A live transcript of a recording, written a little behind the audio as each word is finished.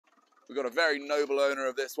We've got a very noble owner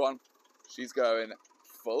of this one. She's going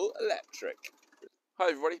full electric. Hi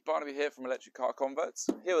everybody, Barnaby here from Electric Car Converts,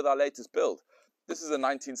 here with our latest build. This is a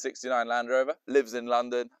 1969 Land Rover, lives in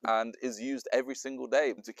London and is used every single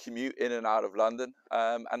day to commute in and out of London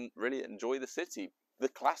and really enjoy the city the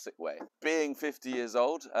classic way. Being 50 years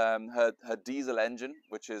old, her diesel engine,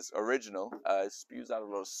 which is original, spews out a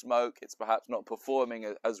lot of smoke. It's perhaps not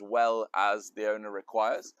performing as well as the owner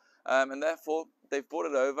requires, and therefore they've brought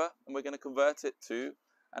it over and we're going to convert it to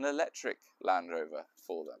an electric Land Rover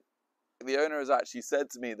for them. The owner has actually said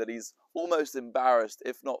to me that he's almost embarrassed,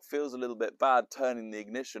 if not feels a little bit bad, turning the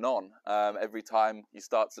ignition on every time he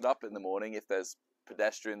starts it up in the morning, if there's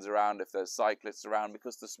pedestrians around, if there's cyclists around,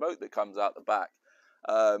 because the smoke that comes out the back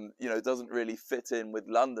doesn't really fit in with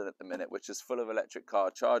London at the minute, which is full of electric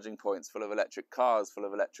car charging points, full of electric cars, full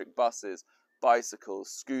of electric buses,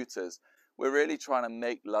 bicycles, scooters. We're really trying to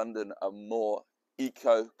make London a more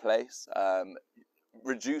eco place,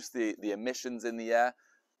 reduce the emissions in the air.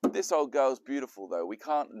 This old girl's beautiful though. We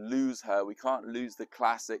can't lose her. We can't lose the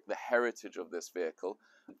classic, the heritage of this vehicle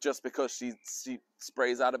just because she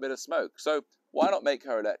sprays out a bit of smoke. So why not make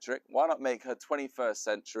her electric? Why not make her 21st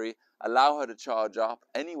century? Allow her to charge up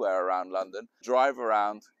anywhere around London, drive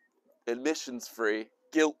around, emissions free,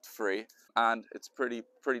 guilt free, and it's pretty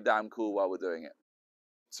damn cool while we're doing it.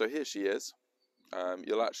 So here she is.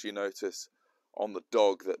 You'll actually notice on the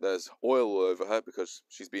dog that there's oil all over her because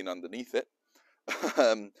she's been underneath it.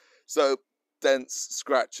 So dents,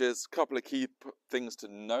 scratches. A couple of key things to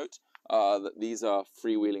note are that these are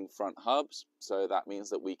freewheeling front hubs, so that means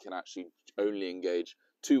that we can actually only engage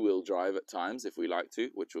two-wheel drive at times if we like to,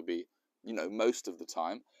 which will be, most of the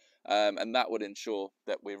time, and that would ensure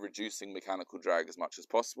that we're reducing mechanical drag as much as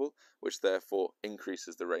possible, which therefore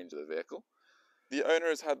increases the range of the vehicle. The owner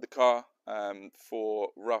has had the car for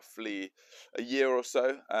roughly a year or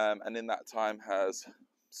so, and in that time has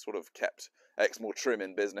sort of kept Exmoor trim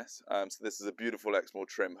in business. So this is a beautiful Exmoor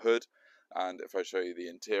trim hood, and if I show you the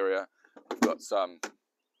interior, we've got some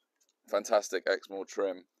fantastic Exmoor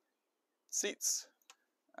trim seats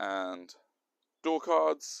and door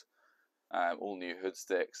cards, all new hood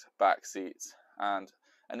sticks, back seats, and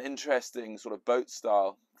an interesting sort of boat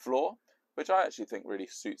style floor, which I actually think really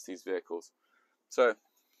suits these vehicles. So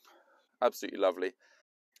absolutely lovely.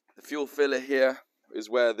 The fuel filler here is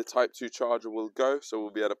where the Type 2 charger will go, so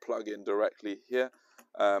we'll be able to plug in directly here.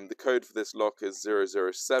 The code for this lock is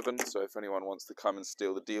 007, so if anyone wants to come and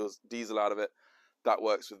steal the diesel out of it, that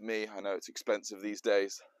works with me. I know it's expensive these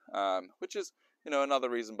days, which is, another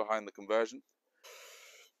reason behind the conversion.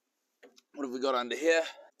 What have we got under here?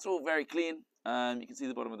 It's all very clean. You can see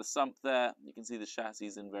the bottom of the sump there. You can see the chassis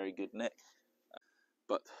is in very good nick.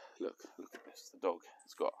 But look at this, the dog.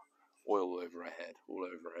 It's got oil all over her head, all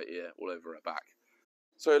over her ear, all over her back.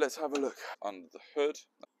 So let's have a look under the hood.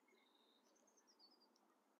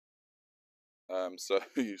 So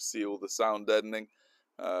you see all the sound deadening,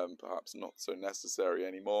 perhaps not so necessary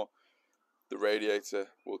anymore. The radiator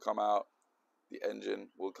will come out, the engine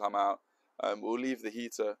will come out. We'll leave the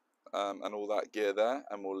heater and all that gear there,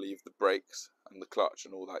 and we'll leave the brakes and the clutch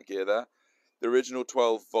and all that gear there. The original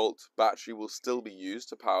 12-volt battery will still be used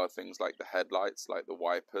to power things like the headlights, like the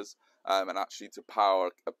wipers, and actually to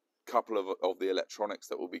power a couple of the electronics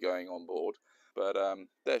that will be going on board. But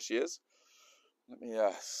there she is. Let me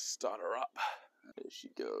start her up. There she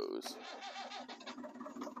goes.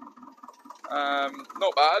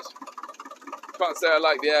 Not bad. Can't say I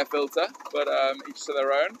like the air filter, but each to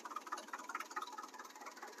their own.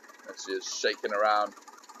 She is shaking around.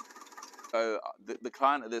 So the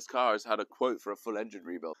client of this car has had a quote for a full engine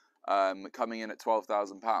rebuild, coming in at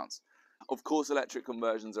 £12,000. Of course, electric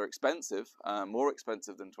conversions are expensive, more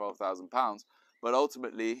expensive than £12,000, but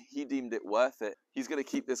ultimately he deemed it worth it. He's going to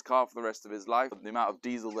keep this car for the rest of his life. The amount of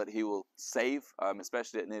diesel that he will save,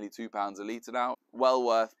 especially at nearly £2 a litre now, well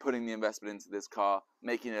worth putting the investment into this car,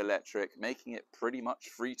 making it electric, making it pretty much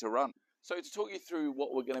free to run. So to talk you through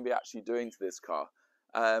what we're going to be actually doing to this car,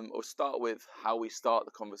 we'll start with how we start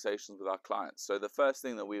the conversations with our clients. So the first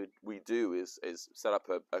thing that we do is set up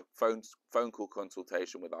a phone call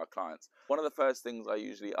consultation with our clients. One of the first things I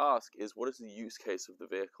usually ask is, what is the use case of the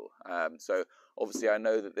vehicle? So obviously I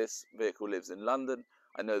know that this vehicle lives in London.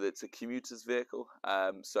 I know that it's a commuter's vehicle,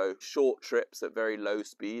 so short trips at very low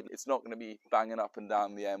speed. It's not going to be banging up and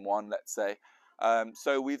down the M1, let's say.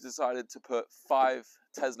 So we've decided to put 5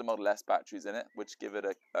 Tesla Model S batteries in it, which give it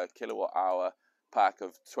a kilowatt hour pack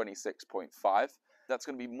of 26.5. That's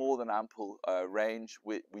going to be more than ample range.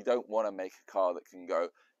 We don't want to make a car that can go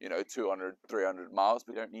 200, 300 miles.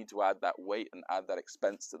 We don't need to add that weight and add that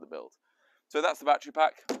expense to the build. So that's the battery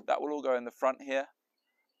pack. That will all go in the front here.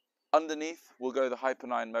 Underneath will go the Hyper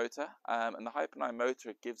 9 motor, and the Hyper 9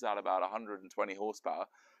 motor gives out about 120 horsepower,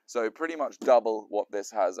 so pretty much double what this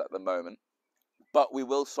has at the moment. But we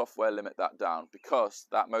will software limit that down because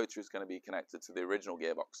that motor is going to be connected to the original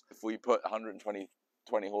gearbox. If we put 120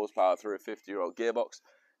 horsepower through a 50-year-old gearbox,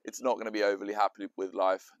 it's not going to be overly happy with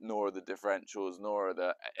life, nor are the differentials, nor are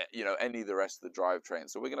the, any of the rest of the drivetrain.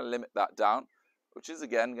 So we're going to limit that down, which is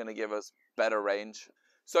again going to give us better range.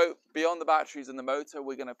 So beyond the batteries and the motor,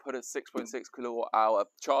 we're going to put a 6.6 kilowatt hour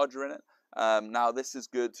charger in it. Now this is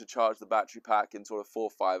good to charge the battery pack in sort of 4 or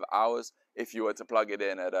 5 hours. If you were to plug it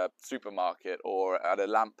in at a supermarket or at a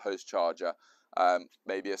lamppost charger,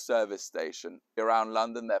 maybe a service station. Around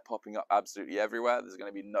London, they're popping up absolutely everywhere. There's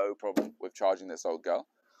going to be no problem with charging this old girl.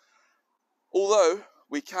 Although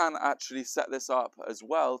we can actually set this up as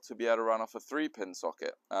well to be able to run off a 3-pin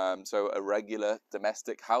socket. So a regular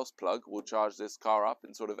domestic house plug will charge this car up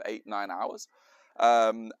in sort of 8-9 hours.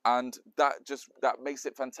 And that makes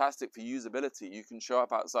it fantastic for usability. You can show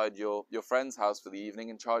up outside your friend's house for the evening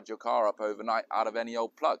and charge your car up overnight out of any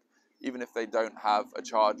old plug, even if they don't have a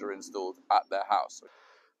charger installed at their house.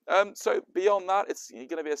 So beyond that, it's going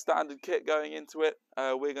to be a standard kit going into it.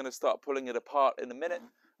 We're going to start pulling it apart in a minute.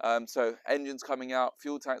 So engines coming out,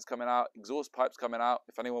 fuel tanks coming out, exhaust pipes coming out.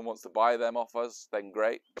 If anyone wants to buy them off us, then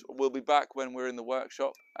great. We'll be back when we're in the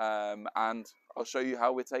workshop, and I'll show you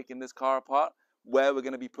how we're taking this car apart, where we're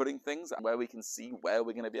going to be putting things, and where we can see where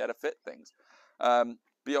we're going to be able to fit things.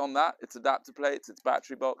 Beyond that, it's adapter plates, it's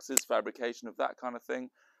battery boxes, fabrication of that kind of thing,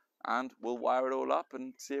 and we'll wire it all up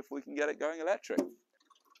and see if we can get it going electric.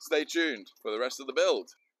 Stay tuned for the rest of the build.